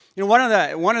You know,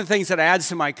 one of the things that adds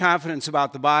to my confidence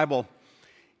about the Bible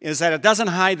is that it doesn't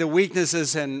hide the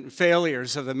weaknesses and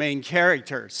failures of the main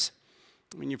characters.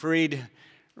 When you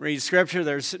read Scripture,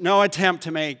 there's no attempt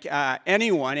to make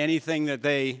anyone anything that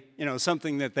they,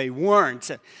 something that they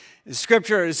weren't.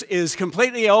 Scripture is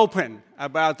completely open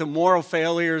about the moral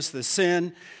failures, the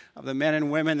sin of the men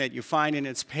and women that you find in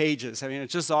its pages. I mean,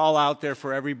 it's just all out there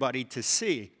for everybody to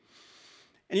see.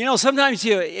 And sometimes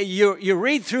you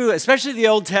read through, especially the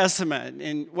Old Testament,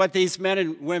 and what these men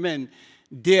and women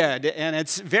did, and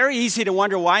it's very easy to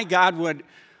wonder why God would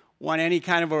want any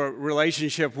kind of a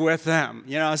relationship with them.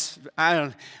 I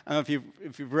don't know if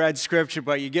you've read Scripture,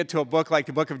 but you get to a book like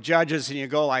the book of Judges, and you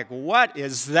go like, what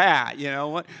is that?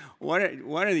 What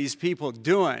are these people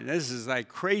doing? This is like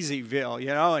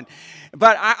Crazyville,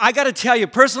 But I got to tell you,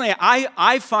 personally,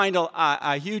 I find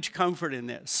a huge comfort in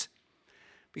this.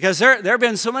 Because there have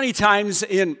been so many times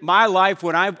in my life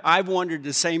when I've wondered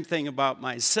the same thing about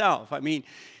myself. I mean,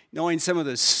 knowing some of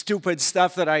the stupid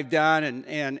stuff that I've done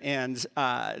and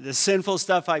the sinful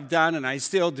stuff I've done, and I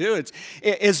still do.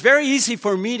 It's very easy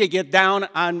for me to get down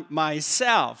on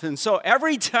myself. And so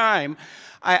every time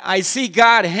I see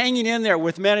God hanging in there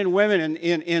with men and women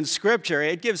in Scripture,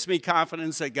 it gives me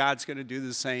confidence that God's going to do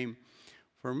the same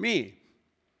for me.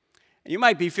 And you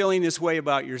might be feeling this way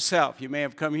about yourself. You may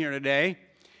have come here today,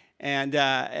 and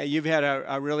you've had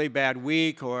a really bad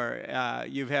week, or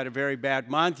you've had a very bad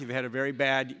month, you've had a very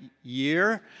bad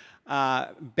year.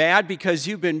 Bad because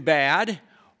you've been bad,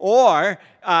 or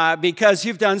because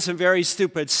you've done some very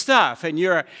stupid stuff. And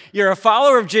you're a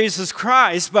follower of Jesus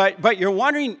Christ, but you're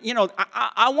wondering,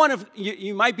 I wonder if,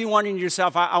 you might be wondering to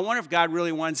yourself, I wonder if God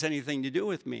really wants anything to do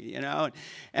with me,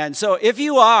 And so if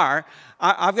you are,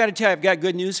 I've got to tell you, I've got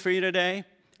good news for you today.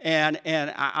 And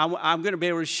I'm going to be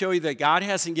able to show you that God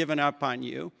hasn't given up on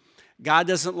you. God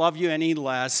doesn't love you any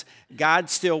less.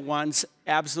 God still wants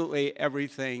absolutely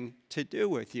everything to do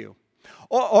with you.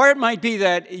 Or it might be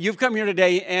that you've come here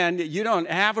today and you don't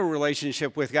have a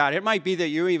relationship with God. It might be that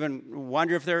you even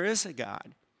wonder if there is a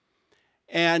God.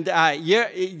 And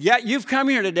you've come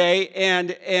here today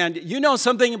and you know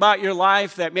something about your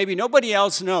life that maybe nobody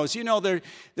else knows. You know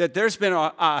that there's been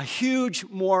a huge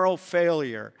moral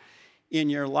failure in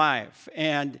your life,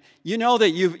 and you know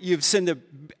that you've sinned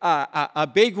a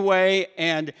big way,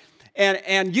 and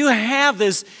you have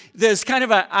this kind of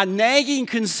a nagging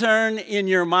concern in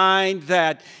your mind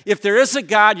that if there is a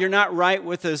God, you're not right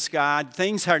with this God.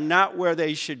 Things are not where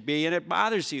they should be, and it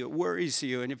bothers you, it worries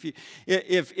you. And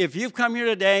if you've come here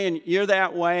today and you're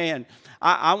that way, and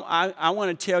I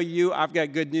want to tell you, I've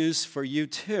got good news for you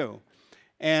too.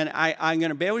 And I'm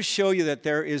going to be able to show you that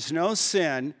there is no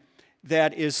sin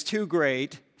that is too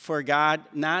great for God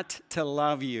not to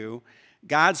love you.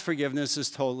 God's forgiveness is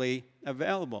totally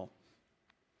available.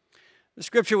 The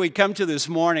scripture we come to this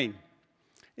morning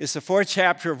is the 4th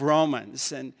chapter of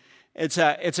Romans, and it's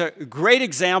a great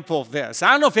example of this. I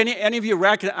don't know if any of you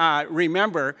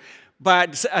remember,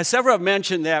 but several have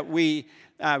mentioned that we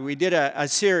did a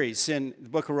series in the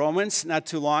book of Romans not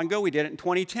too long ago. We did it in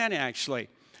 2010, actually.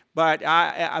 But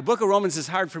a book of Romans is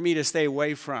hard for me to stay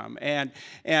away from. And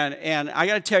I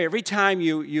got to tell you, every time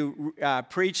you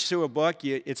preach through a book,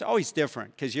 it's always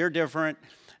different because you're different,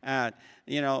 and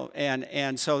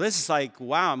so this is like,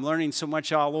 wow, I'm learning so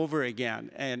much all over again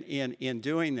and in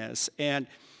doing this.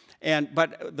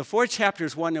 But the 4th chapter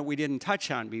is one that we didn't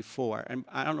touch on before, and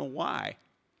I don't know why.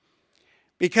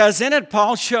 Because in it,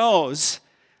 Paul shows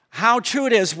how true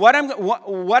it is, what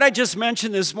I just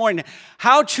mentioned this morning,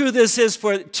 how true this is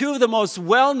for two of the most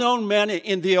well-known men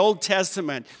in the Old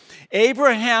Testament,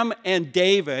 Abraham and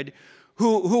David,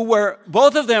 who were,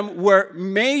 both of them were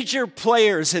major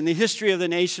players in the history of the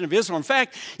nation of Israel. In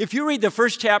fact, if you read the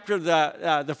first chapter of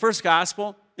the first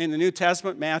gospel in the New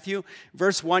Testament, Matthew,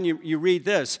 verse 1, you read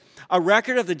this: a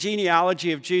record of the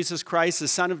genealogy of Jesus Christ, the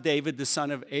son of David, the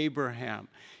son of Abraham.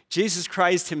 Jesus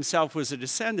Christ himself was a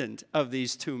descendant of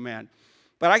these two men.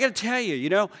 But I got to tell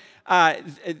you,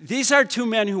 these are two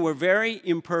men who were very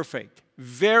imperfect.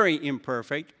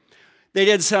 They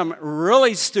did some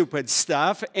really stupid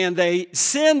stuff, and they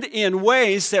sinned in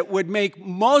ways that would make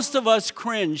most of us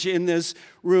cringe in this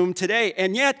room today.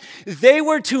 And yet, they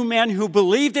were two men who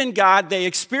believed in God. They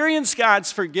experienced God's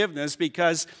forgiveness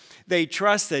because they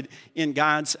trusted in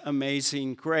God's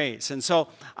amazing grace. And so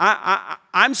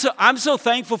I'm so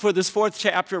thankful for this 4th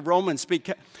chapter of Romans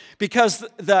because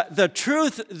the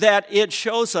truth that it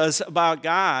shows us about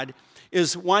God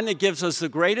is one that gives us the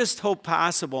greatest hope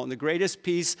possible and the greatest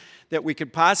peace that we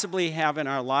could possibly have in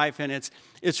our life. And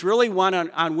it's really one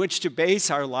on which to base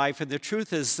our life. And the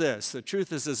truth is this. The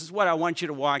truth is this is what I want you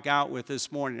to walk out with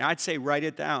this morning. I'd say write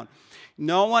it down.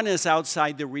 No one is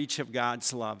outside the reach of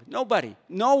God's love. Nobody.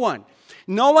 No one.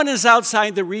 No one is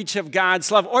outside the reach of God's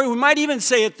love. Or we might even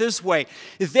say it this way.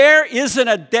 There isn't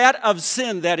a debt of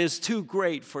sin that is too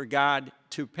great for God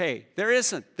to pay. There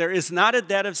isn't. There is not a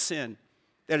debt of sin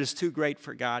that is too great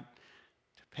for God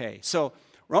to pay. So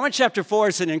Romans chapter 4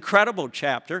 is an incredible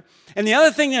chapter. And the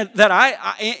other thing that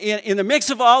I in the mix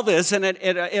of all this, and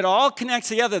it all connects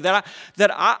together, that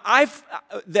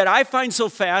I find so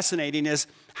fascinating is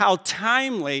how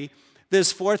timely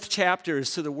this fourth chapter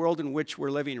is to the world in which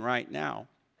we're living right now,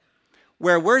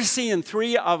 where we're seeing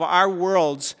three of our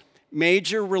world's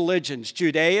major religions,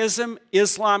 Judaism,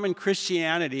 Islam, and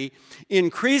Christianity,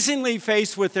 increasingly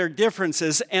faced with their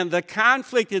differences and the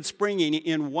conflict it's bringing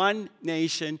in one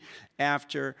nation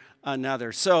after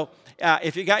another. So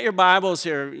if you got your Bibles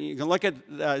here, you can look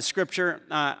at Scripture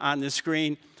on the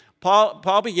screen.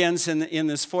 Paul begins in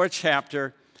this fourth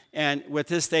chapter and with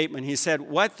this statement. He said,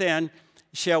 "What then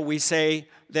shall we say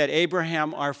that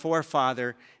Abraham, our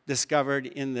forefather, discovered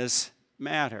in this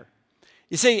matter?"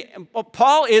 You see,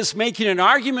 Paul is making an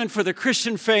argument for the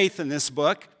Christian faith in this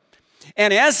book.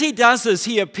 And as he does this,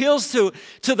 he appeals to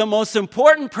the most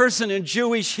important person in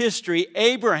Jewish history,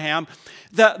 Abraham,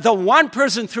 the one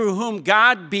person through whom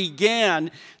God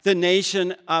began the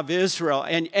nation of Israel.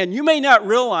 And you may not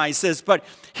realize this, but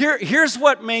here's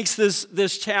what makes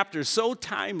this chapter so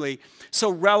timely, so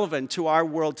relevant to our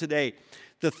world today.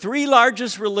 The three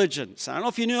largest religions, I don't know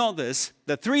if you know this,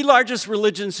 the three largest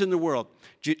religions in the world,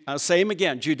 I'll say them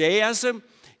again, Judaism,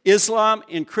 Islam,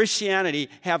 and Christianity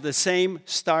have the same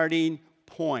starting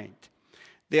point.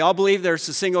 They all believe there's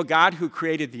a single God who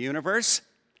created the universe.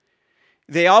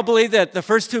 They all believe that the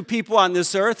first two people on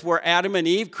this earth were Adam and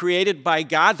Eve, created by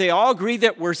God. They all agree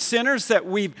that we're sinners, that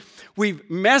we've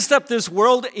messed up this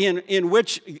world in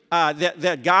which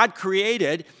that God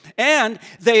created. And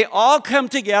they all come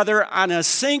together on a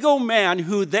single man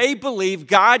who they believe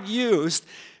God used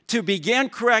to begin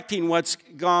correcting what's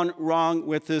gone wrong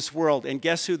with this world. And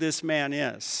guess who this man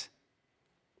is?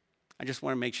 I just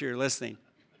want to make sure you're listening.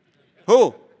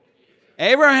 Who?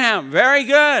 Abraham. Very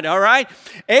good, all right?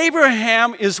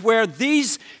 Abraham is where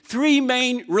these three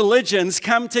main religions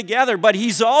come together, but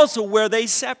he's also where they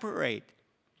separate.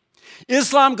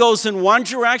 Islam goes in one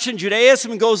direction,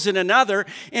 Judaism goes in another,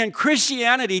 and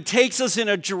Christianity takes us in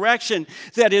a direction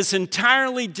that is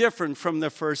entirely different from the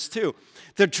first two.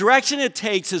 The direction it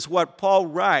takes is what Paul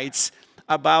writes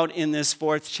about in this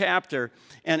fourth chapter.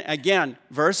 And again,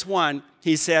 verse 1,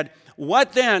 he said,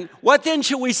 What then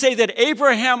shall we say that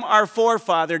Abraham, our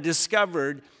forefather,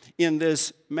 discovered in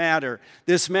this matter?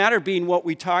 This matter being what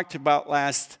we talked about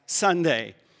last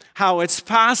Sunday. How it's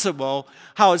possible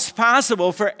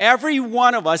for every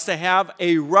one of us to have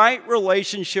a right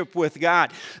relationship with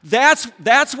God.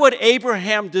 That's what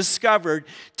Abraham discovered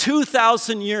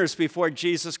 2,000 years before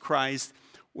Jesus Christ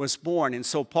was born. And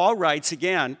so Paul writes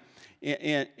again,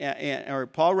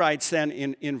 Paul writes then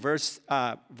in verse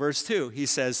 2, he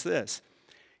says this.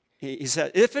 He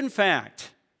said, if in fact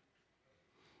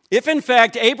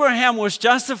Abraham was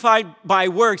justified by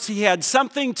works, he had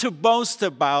something to boast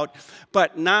about,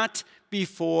 but not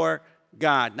before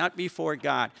God. Not before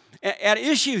God. At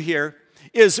issue here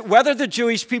is whether the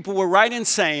Jewish people were right in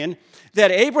saying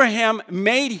that Abraham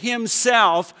made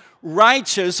himself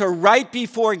righteous or right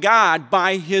before God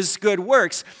by his good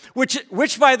works,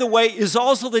 which by the way, is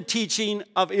also the teaching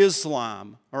of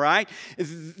Islam, all right?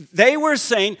 They were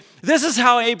saying, this is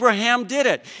how Abraham did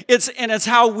it. It's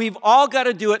how we've all got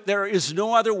to do it. There is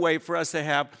no other way for us to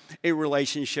have a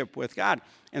relationship with God.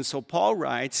 And so Paul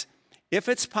writes, if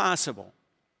it's possible,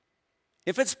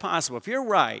 if you're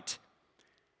right,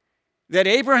 that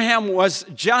Abraham was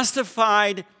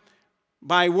justified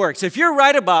by works. If you're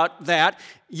right about that,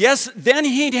 yes, then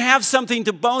he'd have something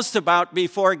to boast about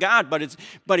before God.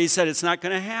 But he said it's not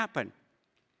going to happen.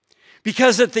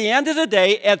 Because at the end of the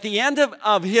day, at the end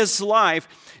of his life,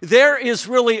 there is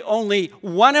really only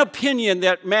one opinion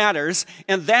that matters,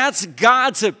 and that's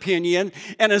God's opinion.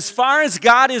 And as far as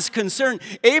God is concerned,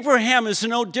 Abraham is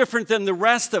no different than the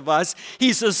rest of us.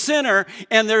 He's a sinner,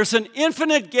 and there's an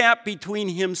infinite gap between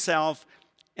himself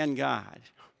and God.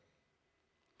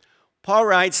 Paul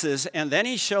writes this, and then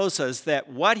he shows us that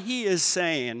what he is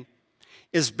saying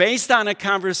is based on a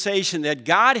conversation that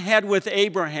God had with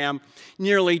Abraham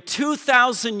nearly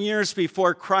 2,000 years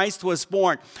before Christ was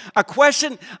born. A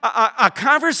conversation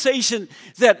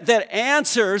that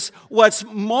answers what's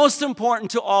most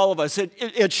important to all of us.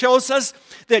 It shows us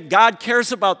that God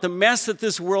cares about the mess that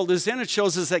this world is in. It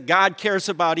shows us that God cares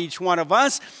about each one of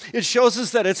us. It shows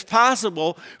us that it's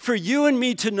possible for you and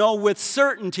me to know with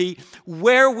certainty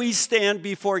where we stand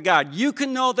before God. You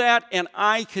can know that, and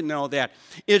I can know that.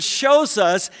 It shows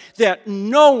us that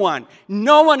no one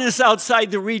is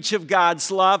outside the reach of God's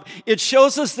love. It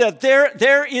shows us that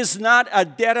there is not a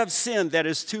debt of sin that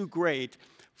is too great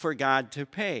for God to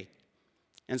pay.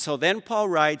 And so then Paul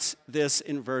writes this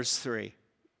in verse 3. He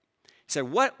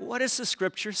said, what does the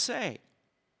scripture say?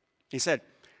 He said,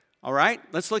 all right,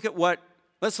 let's look at what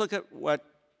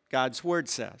God's word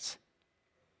says.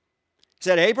 He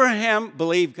said, Abraham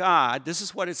believed God. This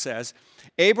is what it says.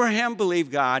 Abraham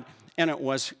believed God, and it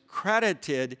was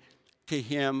credited to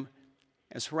him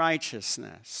as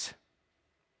righteousness.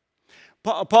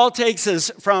 Paul takes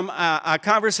us from a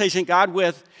conversation God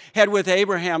had with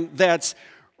Abraham that's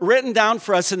written down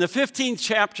for us in the 15th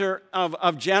chapter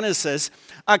of Genesis,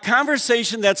 a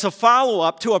conversation that's a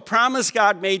follow-up to a promise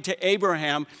God made to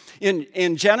Abraham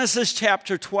in Genesis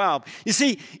chapter 12. You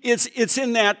see, it's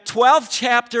in that 12th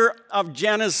chapter of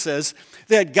Genesis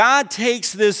that God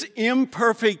takes this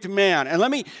imperfect man. And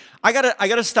I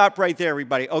gotta stop right there,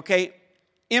 everybody, okay?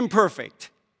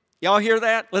 Imperfect. Y'all hear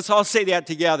that? Let's all say that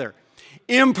together.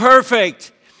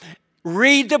 Imperfect.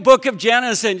 Read the book of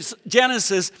Genesis,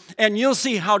 and you'll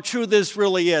see how true this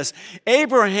really is.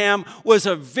 Abraham was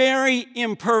a very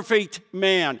imperfect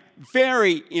man,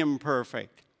 very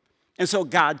imperfect. And so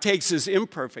God takes this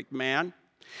imperfect man,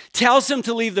 tells him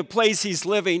to leave the place he's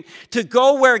living, to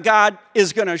go where God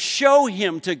is going to show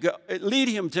him to go, lead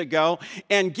him to go,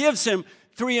 and gives him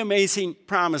three amazing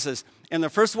promises. And the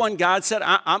first one, God said,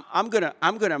 I'm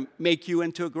gonna make you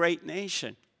into a great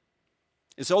nation.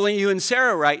 It's only you and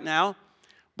Sarah right now,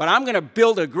 but I'm going to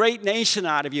build a great nation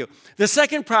out of you. The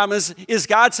second promise is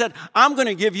God said, I'm going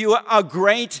to give you a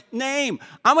great name.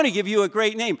 I'm going to give you a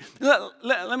great name.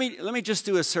 Let me just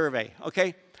do a survey,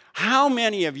 okay? How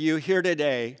many of you here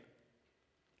today,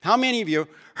 how many of you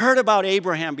heard about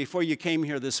Abraham before you came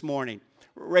here this morning?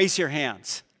 Raise your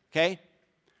hands, okay?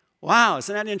 Wow,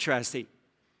 isn't that interesting?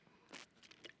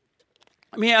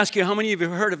 Let me ask you, how many of you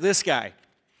have heard of this guy?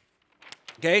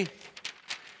 Okay?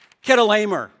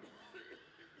 Kedalamer.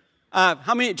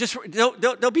 How many? Just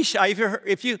don't be shy.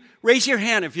 If you raise your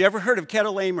hand, if you ever heard of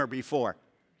Kedalamer before.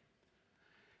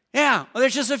 Yeah, well,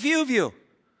 there's just a few of you.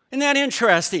 Isn't that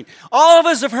interesting? All of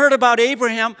us have heard about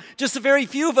Abraham. Just a very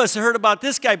few of us have heard about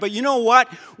this guy. But you know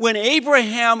what? When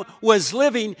Abraham was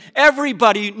living,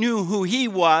 everybody knew who he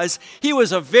was. He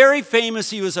was a very famous,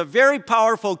 he was a very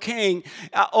powerful king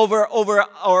over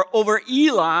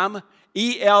Elam.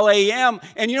 E-L-A-M.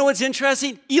 And you know what's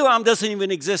interesting? Elam doesn't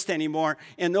even exist anymore,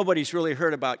 and nobody's really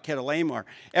heard about Kedalamer.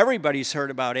 Everybody's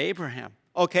heard about Abraham.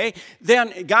 Okay?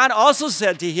 Then God also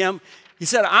said to him, he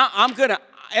said,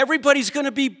 everybody's going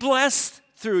to be blessed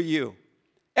through you.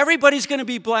 Everybody's going to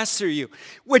be blessed through you,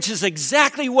 which is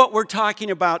exactly what we're talking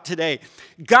about today.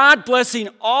 God blessing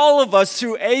all of us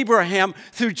through Abraham,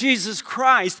 through Jesus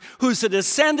Christ, who's a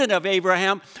descendant of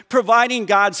Abraham, providing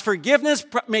God's forgiveness,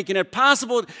 making it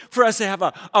possible for us to have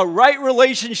a right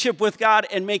relationship with God,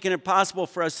 and making it possible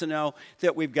for us to know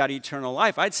that we've got eternal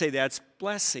life. I'd say that's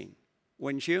blessing,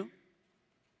 wouldn't you?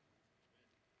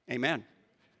 Amen.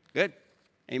 Good.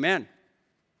 Amen.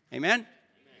 Amen?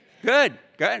 Good.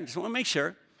 Good. Just want to make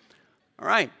sure. All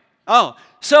right. Oh,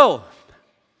 so,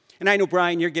 and I know,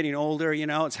 Brian, you're getting older, you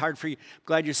know, it's hard for you. I'm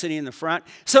glad you're sitting in the front.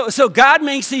 So God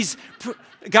makes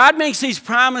these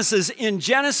promises in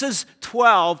Genesis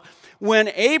 12 when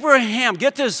Abraham,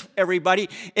 get this, everybody,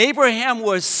 Abraham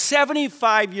was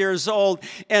 75 years old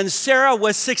and Sarah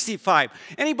was 65.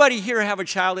 Anybody here have a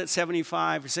child at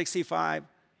 75 or 65?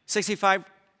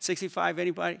 65,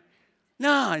 anybody?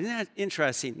 No, isn't that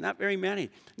interesting? Not very many.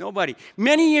 Nobody.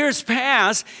 Many years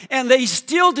pass, and they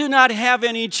still do not have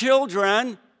any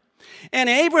children. And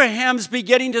Abraham's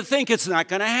beginning to think it's not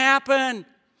going to happen.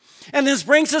 And this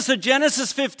brings us to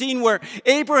Genesis 15, where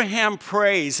Abraham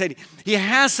prays. And he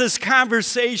has this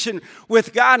conversation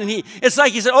with God. And it's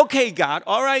like he said, okay, God,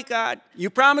 all right, God,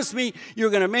 you promised me you're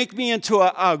going to make me into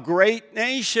a great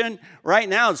nation. Right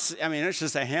now, it's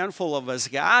just a handful of us,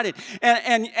 God.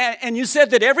 And you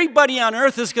said that everybody on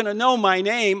earth is going to know my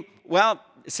name. Well,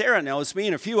 Sarah knows me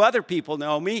and a few other people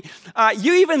know me.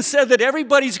 You even said that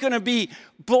everybody's going to be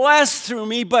blessed through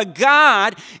me, but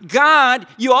God,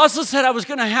 you also said I was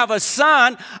going to have a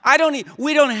son.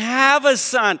 We don't have a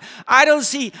son. I don't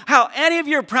see how any of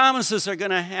your promises are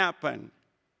going to happen.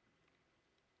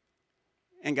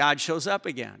 And God shows up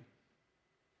again.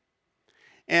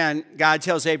 And God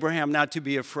tells Abraham not to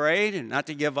be afraid and not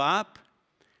to give up.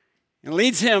 And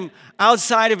leads him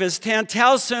outside of his tent,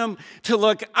 tells him to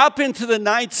look up into the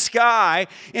night sky.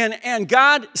 And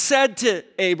God said to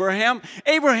Abraham,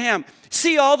 Abraham,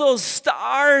 see all those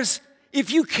stars?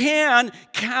 If you can,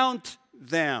 count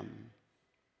them.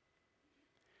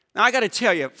 Now, I got to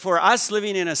tell you, for us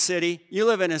living in a city, you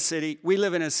live in a city, we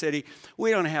live in a city,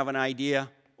 we don't have an idea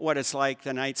what it's like,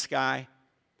 the night sky.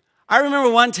 I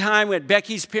remember one time at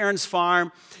Becky's parents'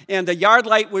 farm, and the yard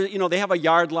light was, they have a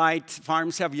yard light.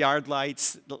 Farms have yard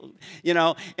lights,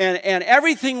 and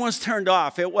everything was turned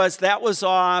off. That was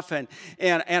off, and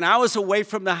I was away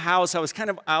from the house. I was kind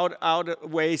of out a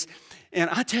ways. And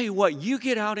I tell you what, you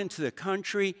get out into the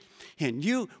country, and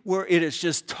where it is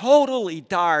just totally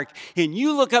dark, and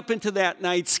you look up into that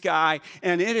night sky,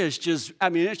 and it is just,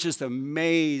 it's just a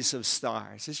maze of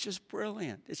stars. It's just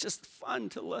brilliant. It's just fun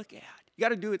to look at. You got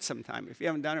to do it sometime if you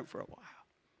haven't done it for a while.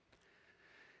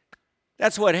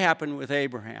 That's what happened with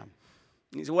Abraham.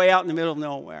 He's way out in the middle of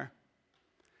nowhere.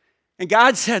 And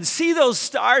God said, see those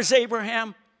stars,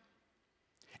 Abraham?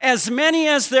 As many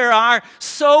as there are,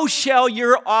 so shall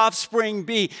your offspring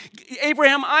be.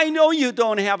 Abraham, I know you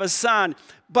don't have a son,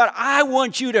 but I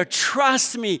want you to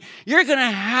trust me. You're going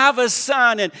to have a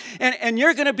son, and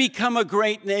you're going to become a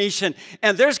great nation.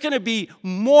 And there's going to be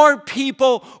more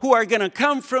people who are going to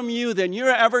come from you than you're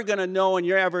ever going to know and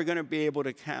you're ever going to be able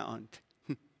to count.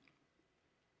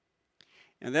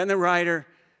 And then the writer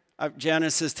of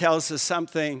Genesis tells us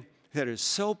something that is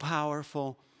so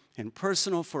powerful and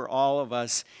personal for all of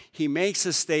us. He makes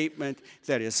a statement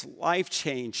that is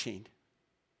life-changing.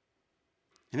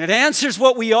 And it answers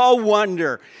what we all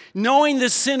wonder. Knowing the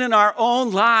sin in our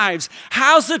own lives,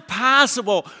 how's it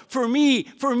possible for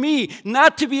me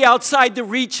not to be outside the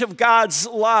reach of God's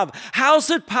love? How's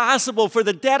it possible for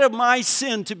the debt of my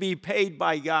sin to be paid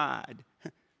by God?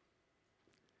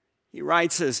 He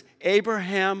writes as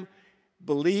Abraham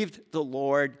believed the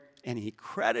Lord, and he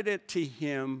credited it to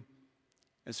him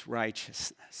as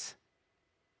righteousness.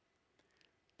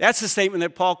 That's the statement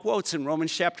that Paul quotes in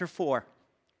Romans chapter 4.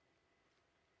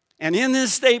 And in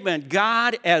this statement,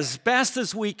 God, as best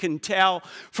as we can tell,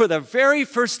 for the very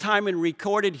first time in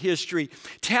recorded history,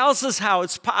 tells us how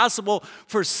it's possible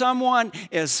for someone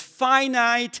as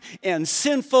finite and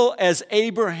sinful as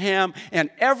Abraham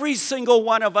and every single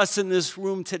one of us in this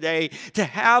room today to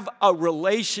have a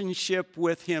relationship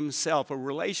with himself, a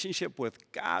relationship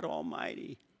with God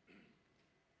Almighty.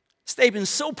 Statement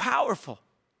so powerful.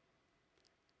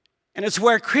 And it's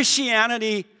where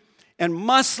Christianity and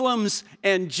Muslims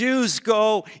and Jews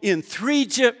go in three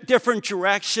different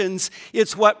directions.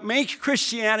 It's what makes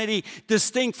Christianity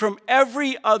distinct from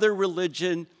every other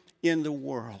religion in the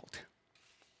world.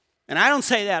 And I don't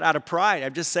say that out of pride. I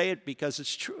just say it because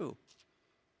it's true.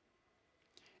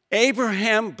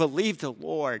 Abraham believed the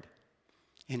Lord,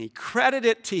 and he credited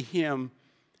it to him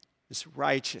as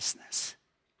righteousness.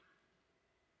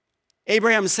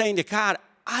 Abraham is saying to God,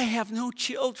 I have no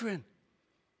children.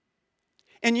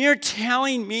 And you're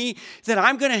telling me that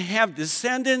I'm going to have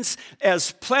descendants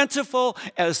as plentiful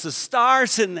as the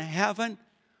stars in the heaven?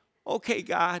 Okay,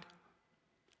 God,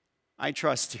 I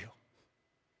trust you.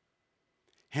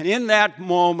 And in that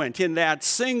moment, in that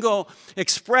single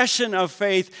expression of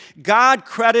faith, God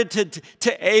credited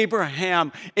to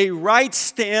Abraham a right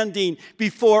standing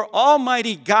before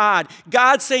Almighty God.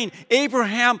 God saying,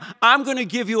 Abraham, I'm going to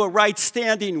give you a right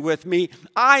standing with me.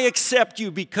 I accept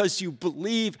you because you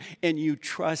believe and you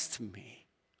trust me.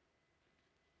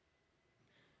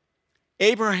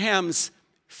 Abraham's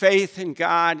faith in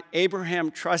God,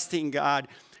 Abraham trusting God,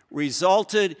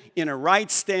 resulted in a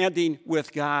right standing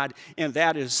with God, and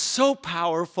that is so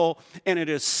powerful, and it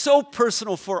is so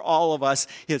personal for all of us.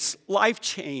 It's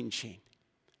life-changing.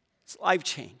 It's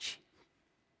life-changing.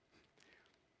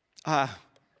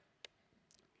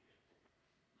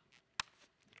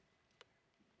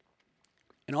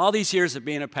 In all these years of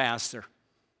being a pastor,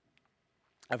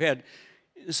 I've had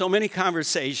so many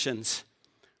conversations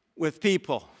with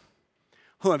people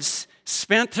who have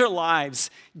spent their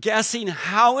lives guessing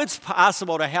how it's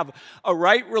possible to have a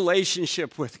right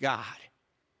relationship with God.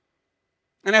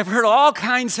 And I've heard all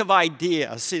kinds of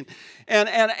ideas. And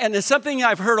it's something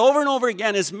I've heard over and over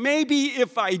again is maybe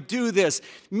if I do this,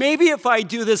 and maybe if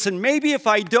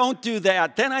I don't do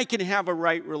that, then I can have a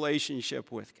right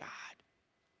relationship with God.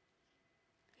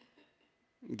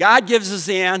 God gives us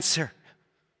the answer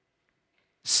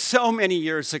so many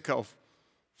years ago,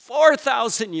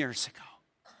 4,000 years ago.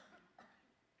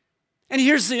 And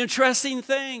here's the interesting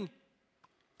thing.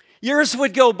 Years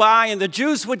would go by and the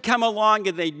Jews would come along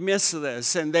and they'd miss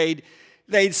this, and they'd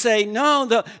say, no,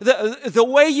 the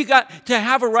way you got to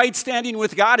have a right standing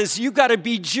with God is you got to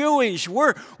be Jewish.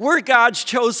 We're God's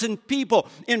chosen people.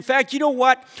 In fact, you know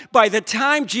what? By the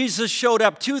time Jesus showed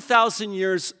up 2,000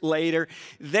 years later,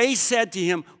 they said to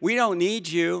him, we don't need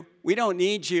you. We don't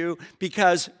need you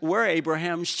because we're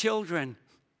Abraham's children.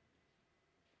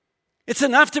 It's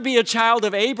enough to be a child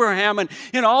of Abraham, and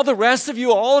all the rest of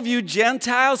you, all of you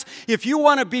Gentiles, if you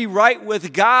want to be right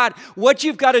with God, what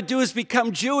you've got to do is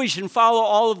become Jewish and follow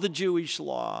all of the Jewish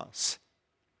laws.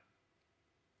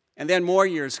 And then more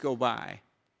years go by,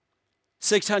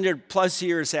 600 plus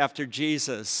years after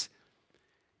Jesus.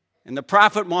 And the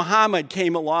prophet Muhammad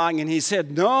came along and he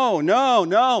said, no.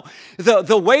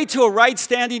 The way to a right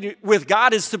standing with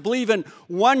God is to believe in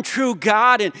one true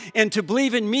God and to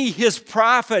believe in me, his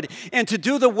prophet, and to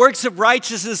do the works of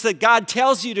righteousness that God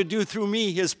tells you to do through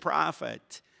me, his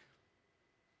prophet.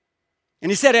 And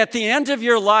he said, at the end of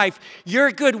your life,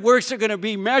 your good works are going to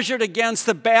be measured against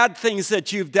the bad things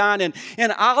that you've done.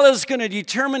 And Allah is going to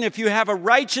determine if you have a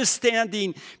righteous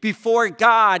standing before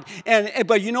God.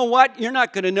 But you know what? You're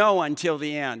not going to know until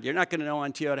the end. You're not going to know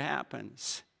until it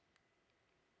happens.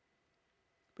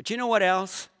 But you know what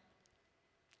else?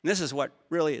 And this is what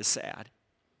really is sad.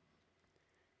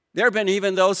 There have been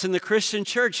even those in the Christian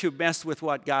church who messed with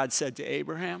what God said to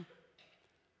Abraham.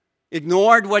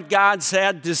 Ignored what God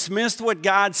said, dismissed what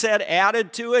God said,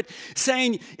 added to it,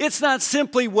 saying it's not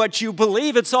simply what you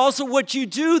believe, it's also what you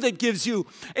do that gives you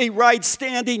a right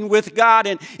standing with God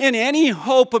and any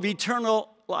hope of eternal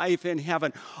life in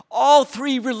heaven. All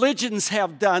three religions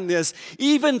have done this,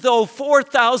 even though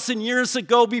 4,000 years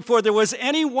ago, before there was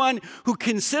anyone who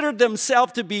considered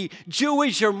themselves to be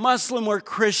Jewish or Muslim or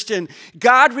Christian,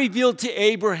 God revealed to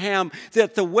Abraham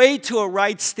that the way to a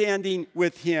right standing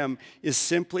with him is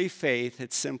simply faith.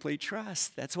 It's simply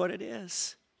trust. That's what it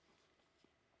is.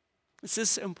 It's this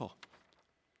simple.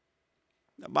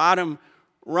 The bottom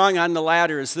rung on the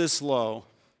ladder is this low.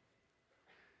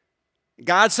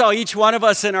 God saw each one of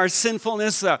us in our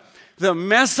sinfulness, the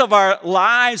mess of our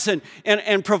lives,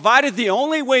 and provided the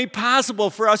only way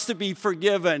possible for us to be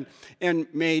forgiven and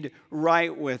made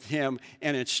right with him.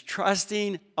 And it's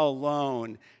trusting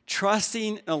alone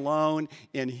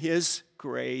in his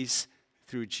grace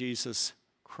through Jesus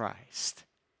Christ.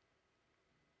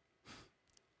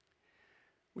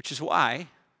 Which is why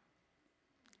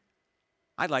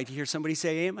I'd like to hear somebody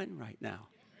say amen right now.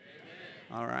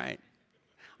 Amen. All right.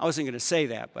 I wasn't going to say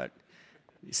that, but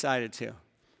I decided to.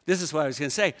 This is what I was going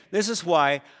to say. This is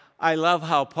why I love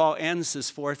how Paul ends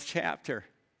this 4th chapter.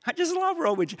 I just love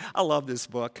Romans. I love this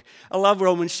book. I love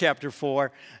Romans chapter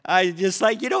 4. I just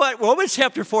like, you know what? Romans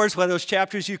chapter 4 is one of those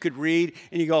chapters you could read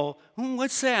and you go,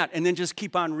 what's that? And then just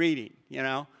keep on reading, you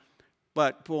know.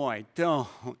 But boy, don't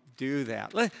do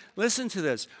that. Listen to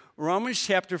this. Romans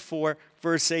chapter 4,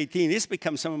 verse 18. These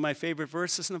become some of my favorite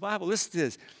verses in the Bible. Listen to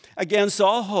this. Against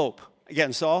all hope,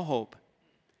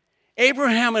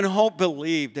 Abraham in hope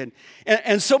believed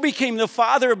and so became the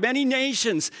father of many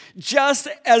nations, just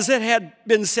as it had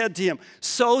been said to him,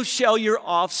 so shall your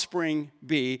offspring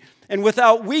be. And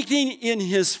without weakening in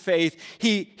his faith,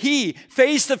 he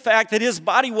faced the fact that his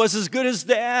body was as good as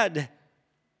dead,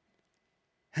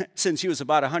 since he was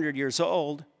about 100 years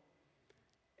old,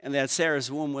 and that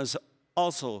Sarah's womb was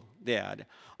also dead.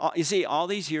 You see, all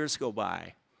these years go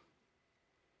by.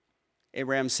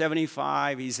 Abraham's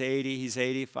 75, he's 80, he's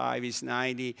 85, he's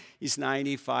 90, he's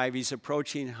 95, he's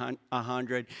approaching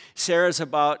 100. Sarah's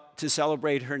about to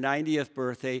celebrate her 90th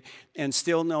birthday and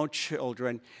still no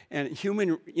children. And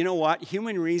human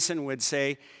reason would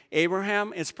say,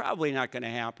 Abraham, it's probably not going to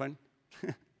happen,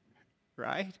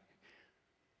 right?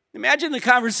 Imagine the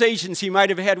conversations he might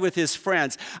have had with his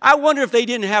friends. I wonder if they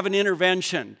didn't have an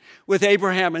intervention with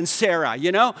Abraham and Sarah,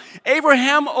 you know?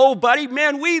 Abraham, oh, buddy,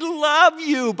 man, we love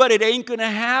you, but it ain't going to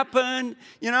happen.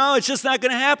 You know, it's just not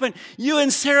going to happen. You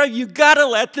and Sarah, you got to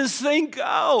let this thing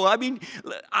go. I mean,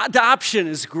 adoption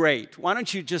is great. Why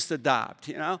don't you just adopt,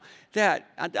 you know?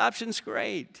 Adoption's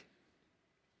great.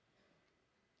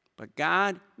 But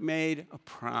God made a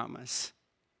promise.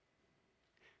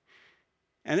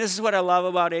 And this is what I love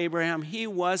about Abraham. He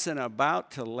wasn't about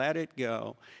to let it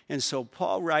go. And so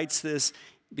Paul writes this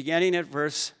beginning at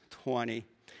verse 20.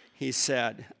 He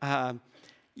said,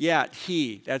 yet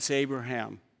he, that's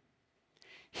Abraham,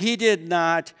 he did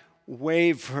not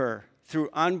waver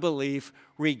through unbelief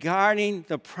regarding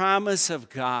the promise of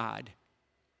God.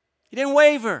 He didn't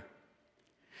waver.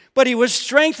 But he was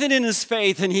strengthened in his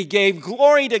faith, and he gave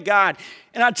glory to God.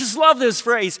 And I just love this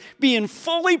phrase, being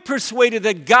fully persuaded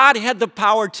that God had the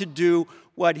power to do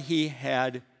what he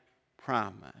had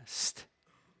promised.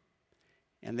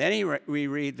 And then we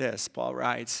read this, Paul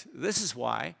writes, this is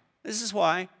why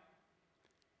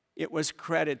it was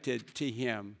credited to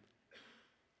him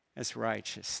as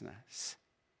righteousness.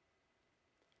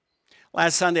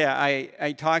 Last Sunday,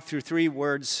 I talked through 3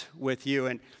 words with you,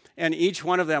 and each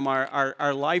one of them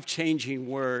are life-changing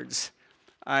words.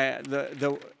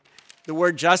 The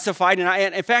word justified,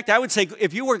 and in fact, I would say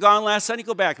if you were gone last Sunday,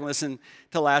 go back and listen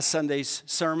to last Sunday's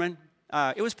sermon.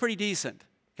 It was pretty decent,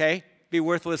 okay? Be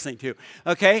worth listening to,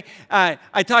 okay?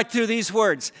 I talked through these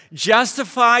words.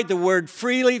 Justified, the word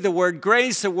freely, the word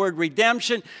grace, the word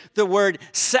redemption, the word,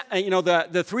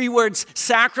 the 3 words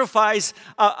sacrifice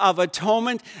of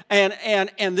atonement.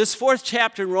 And this 4th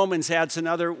chapter in Romans adds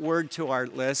another word to our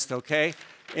list, okay?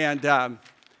 And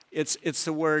it's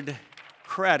the word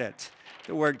credit.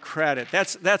 The word credit.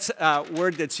 That's a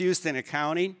word that's used in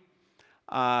accounting.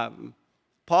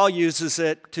 Paul uses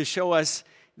it to show us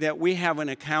that we have an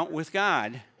account with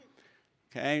God,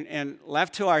 okay? And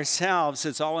left to ourselves,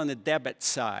 it's all on the debit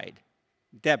side.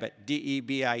 Debit,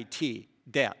 D-E-B-I-T,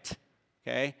 debt,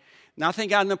 okay?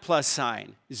 Nothing on the plus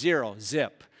sign, 0,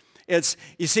 zip.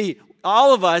 You see,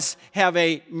 all of us have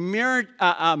a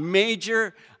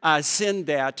major sin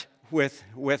debt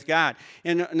with God.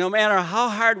 And no matter how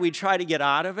hard we try to get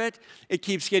out of it, it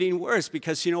keeps getting worse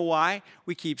because you know why?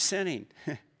 We keep sinning.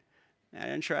 Isn't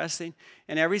that interesting?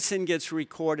 And every sin gets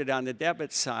recorded on the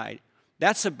debit side.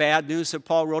 That's the bad news that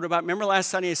Paul wrote about. Remember last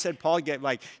Sunday I said Paul gave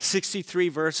like 63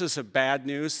 verses of bad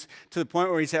news to the point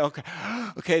where he said,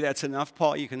 okay, that's enough,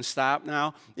 Paul, you can stop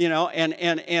now. And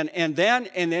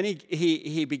then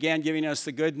he began giving us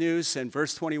the good news in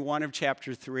verse 21 of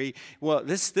chapter 3. Well,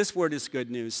 this word is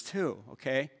good news too,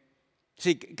 okay?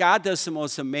 See, God does the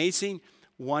most amazing,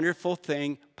 wonderful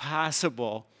thing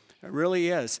possible. It really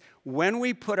is. When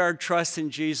we put our trust in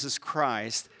Jesus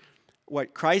Christ,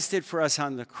 what Christ did for us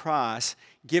on the cross,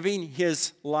 giving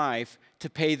his life to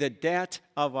pay the debt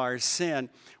of our sin,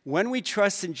 when we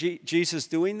trust in Jesus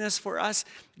doing this for us,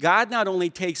 God not only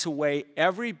takes away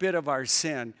every bit of our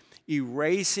sin,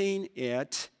 erasing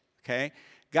it, okay?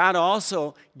 God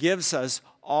also gives us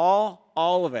all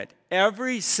of it,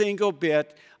 every single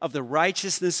bit of the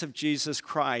righteousness of Jesus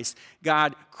Christ.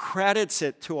 God credits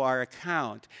it to our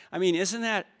account. I mean, isn't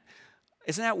that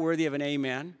worthy of an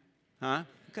amen? Huh?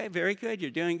 Okay, very good.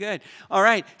 You're doing good. All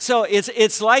right. So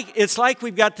it's like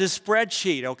we've got this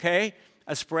spreadsheet, okay?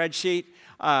 A spreadsheet.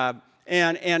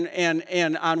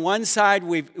 And on one side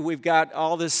we've got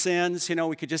all the sins. You know,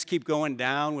 we could just keep going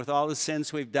down with all the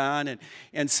sins we've done,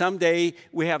 and someday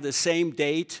we have the same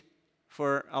date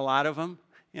for a lot of them.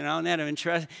 You know, isn't that of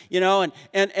interest? You know,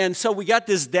 and so we got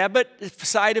this debit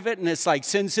side of it, and it's like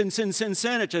sin. It's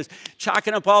just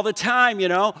chalking up all the time, you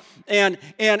know. And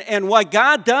what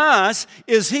God does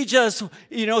is he just,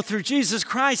 you know, through Jesus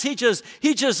Christ, he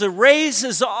just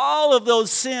erases all of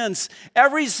those sins,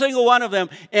 every single one of them,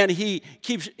 and he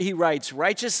writes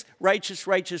righteous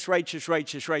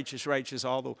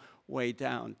all the way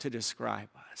down to describe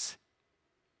us.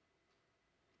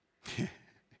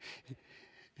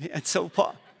 And so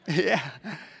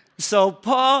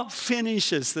Paul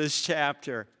finishes this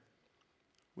chapter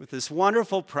with this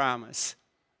wonderful promise.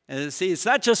 And see, it's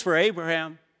not just for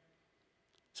Abraham,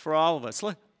 it's for all of us.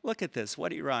 Look at this,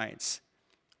 what he writes.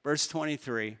 Verse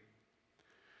 23.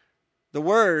 The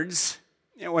words,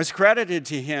 it was credited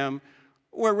to him,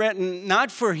 were written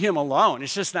not for him alone.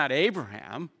 It's just not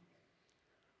Abraham,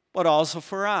 but also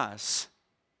for us,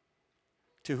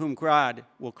 to whom God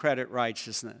will credit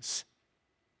righteousness.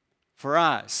 For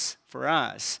us,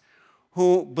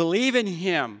 who believe in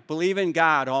him, believe in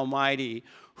God Almighty,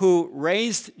 who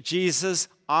raised Jesus,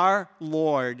 our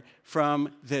Lord, from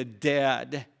the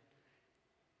dead.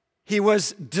 He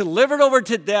was delivered over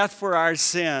to death for our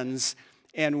sins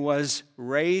and was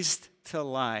raised to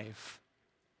life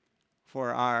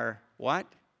for our what?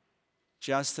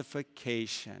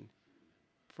 Justification,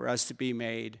 for us to be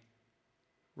made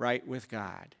right with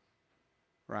God,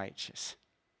 righteous.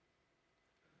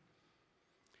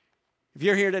 If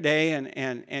you're here today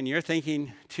and you're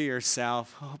thinking to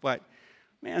yourself, oh, but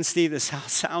man, Steve, this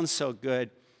sounds so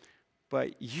good,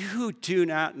 but you do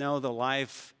not know the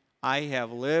life I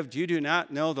have lived. You do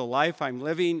not know the life I'm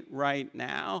living right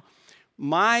now.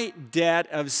 My debt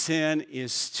of sin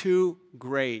is too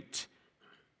great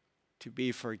to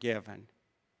be forgiven.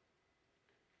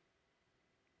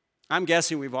 I'm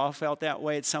guessing we've all felt that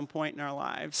way at some point in our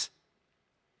lives.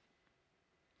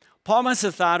 Paul must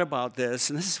have thought about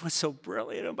this, and this is what's so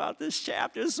brilliant about this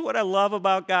chapter. This is what I love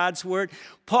about God's word.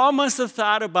 Paul must have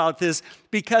thought about this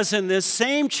because in this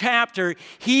same chapter,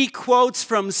 he quotes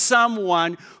from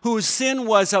someone whose sin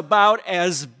was about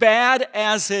as bad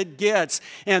as it gets.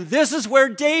 And this is where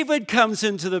David comes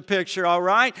into the picture, all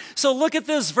right? So look at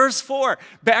this, verse 4.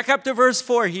 Back up to verse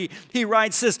 4. He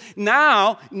writes this,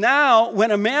 Now, when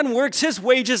a man works, his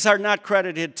wages are not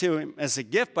credited to him as a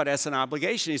gift, but as an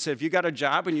obligation. He said, if you got a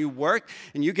job and you work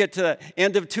and you get to the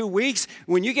end of 2 weeks,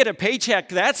 when you get a paycheck,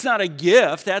 that's not a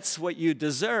gift. That's what you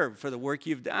deserve for the work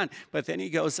you've done. But then he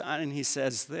goes on and he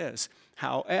says this,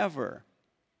 however,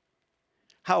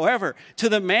 to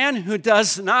the man who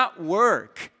does not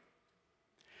work,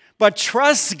 but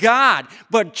trusts God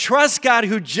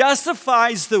who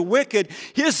justifies the wicked,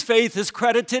 his faith is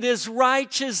credited as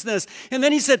righteousness. And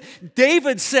then he said,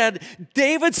 David says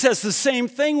the same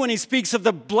thing when he speaks of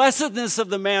the blessedness of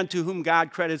the man to whom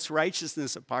God credits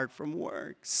righteousness apart from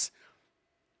works.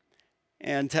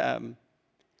 And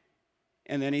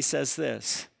then he says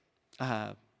this,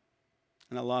 and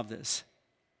I love this.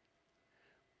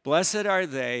 Blessed are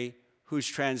they whose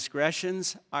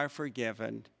transgressions are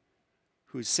forgiven,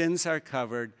 whose sins are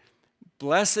covered.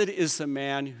 Blessed is the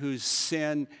man whose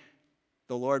sin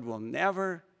the Lord will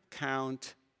never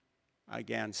count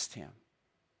against him.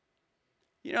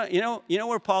 You know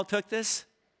where Paul took this?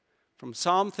 From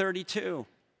Psalm 32.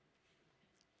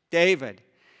 David.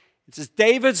 It says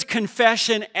David's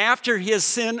confession after his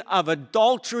sin of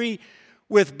adultery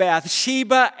with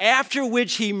Bathsheba, after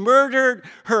which he murdered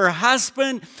her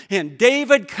husband. And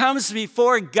David comes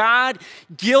before God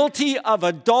guilty of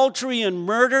adultery and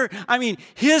murder. I mean,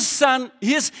 his sin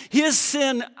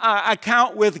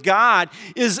account with God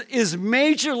is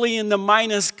majorly in the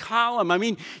minus column. I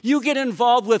mean, you get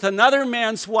involved with another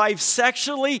man's wife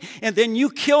sexually, and then you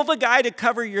kill the guy to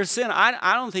cover your sin.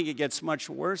 I don't think it gets much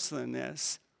worse than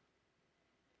this.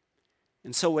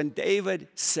 And so when David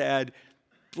said,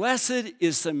 blessed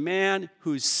is the man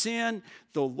whose sin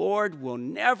the Lord will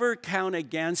never count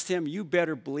against him, you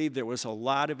better believe there was a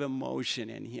lot of emotion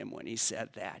in him when he said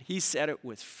that. He said it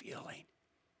with feeling.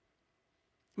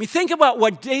 I mean, think about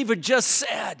what David just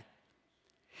said.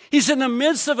 He's in the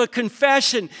midst of a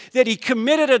confession that he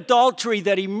committed adultery,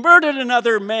 that he murdered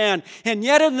another man, and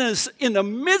yet in the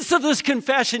midst of this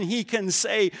confession, he can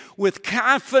say with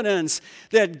confidence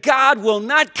that God will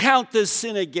not count this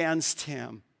sin against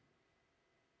him.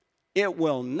 It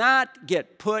will not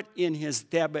get put in his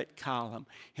debit column.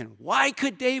 And why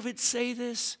could David say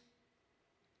this?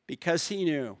 Because he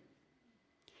knew.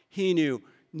 He knew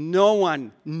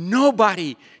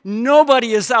nobody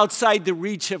is outside the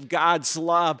reach of God's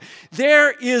love.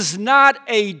 There is not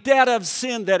a debt of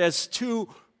sin that is too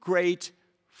great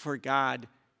for God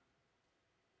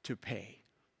to pay.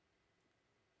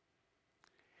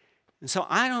 And so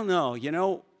I don't know,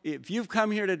 if you've come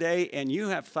here today and you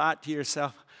have thought to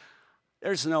yourself,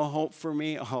 there's no hope for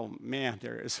me. Oh, man,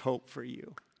 there is hope for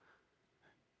you.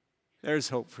 There's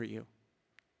hope for you.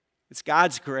 It's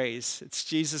God's grace. It's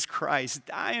Jesus Christ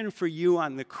dying for you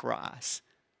on the cross.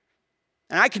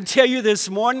 And I can tell you this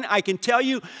morning, I can tell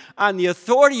you on the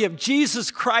authority of Jesus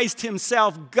Christ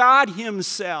himself, God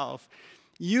himself,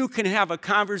 you can have a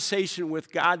conversation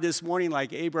with God this morning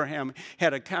like Abraham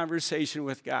had a conversation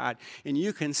with God. And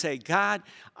you can say, God,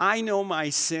 I know my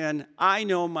sin,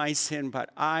 but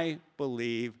I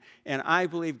believe. And I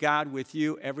believe, God, with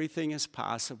you, everything is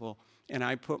possible. And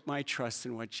I put my trust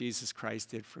in what Jesus Christ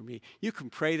did for me. You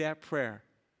can pray that prayer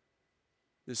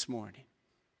this morning,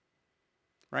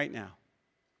 right now.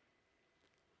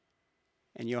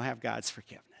 And you'll have God's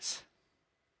forgiveness.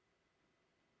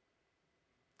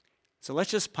 So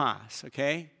let's just pause,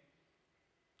 okay?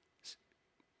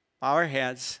 Bow our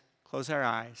heads, close our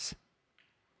eyes.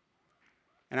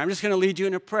 And I'm just going to lead you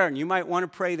in a prayer, and you might want to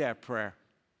pray that prayer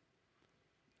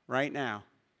right now.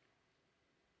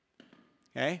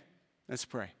 Okay? Let's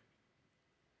pray.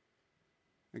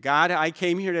 God, I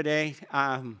came here today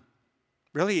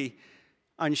really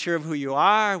unsure of who you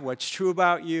are, what's true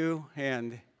about you,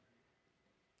 and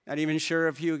not even sure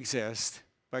if you exist.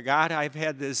 But God, I've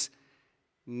had this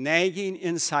nagging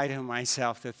inside of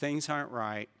myself that things aren't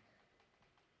right.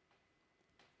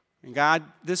 And God,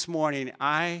 this morning,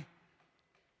 I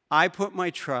put my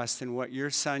trust in what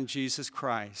your Son, Jesus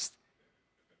Christ,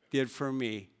 did for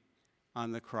me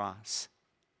on the cross.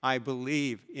 I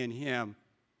believe in him.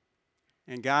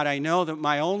 And God, I know that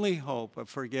my only hope of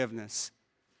forgiveness,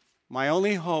 my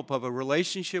only hope of a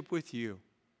relationship with you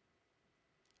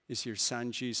is your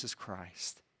Son, Jesus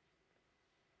Christ.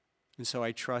 And so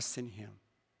I trust in him.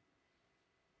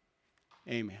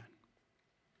 Amen.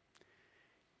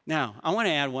 Now, I want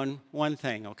to add one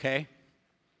thing, okay?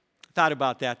 Thought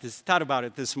about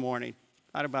it this morning.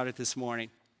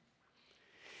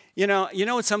 You know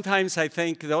what sometimes I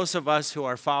think those of us who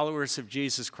are followers of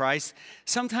Jesus Christ,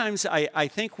 sometimes I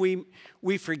think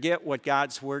we forget what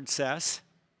God's word says.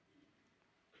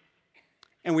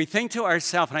 And we think to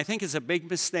ourselves, and I think it's a big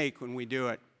mistake when we do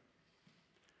it.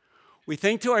 We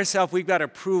think to ourselves, we've got to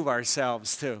prove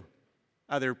ourselves to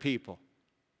other people.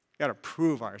 We've got to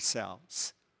prove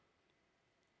ourselves.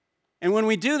 And when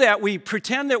we do that, we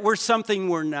pretend that we're something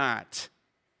we're not.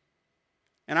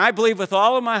 And I believe with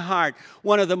all of my heart,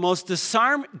 one of the most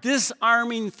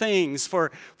disarming things for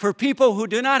people who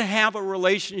do not have a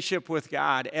relationship with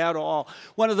God at all,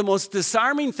 one of the most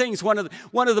disarming things, one of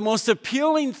the most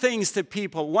appealing things to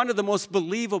people, one of the most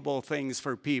believable things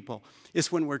for people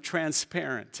is when we're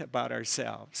transparent about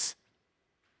ourselves.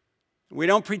 We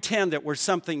don't pretend that we're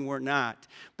something we're not,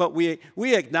 but we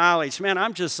acknowledge, man,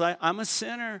 I'm a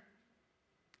sinner.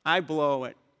 I blow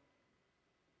it.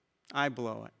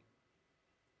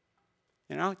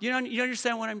 You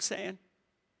understand what I'm saying?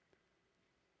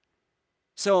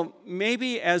 So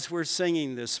maybe as we're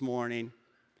singing this morning,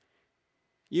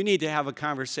 you need to have a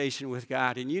conversation with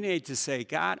God, and you need to say,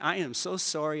 God, I am so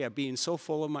sorry at being so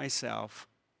full of myself,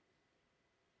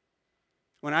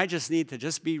 when I just need to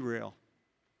just be real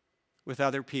with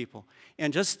other people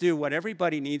and just do what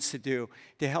everybody needs to do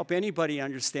to help anybody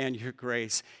understand your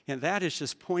grace. And that is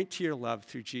just point to your love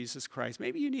through Jesus Christ.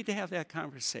 Maybe you need to have that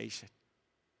conversation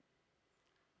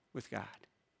with God.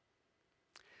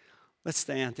 Let's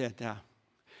stand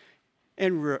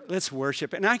and let's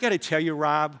worship. And I got to tell you,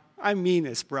 Rob, I mean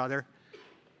this, brother.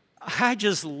 I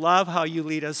just love how you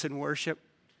lead us in worship.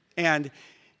 And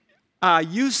God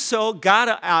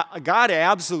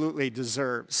absolutely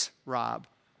deserves, Rob.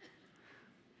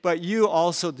 But you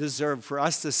also deserve for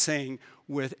us to sing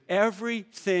with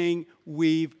everything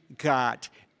we've got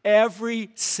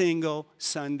every single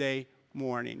Sunday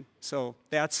morning. So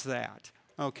that's that.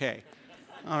 Okay.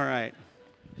 All right.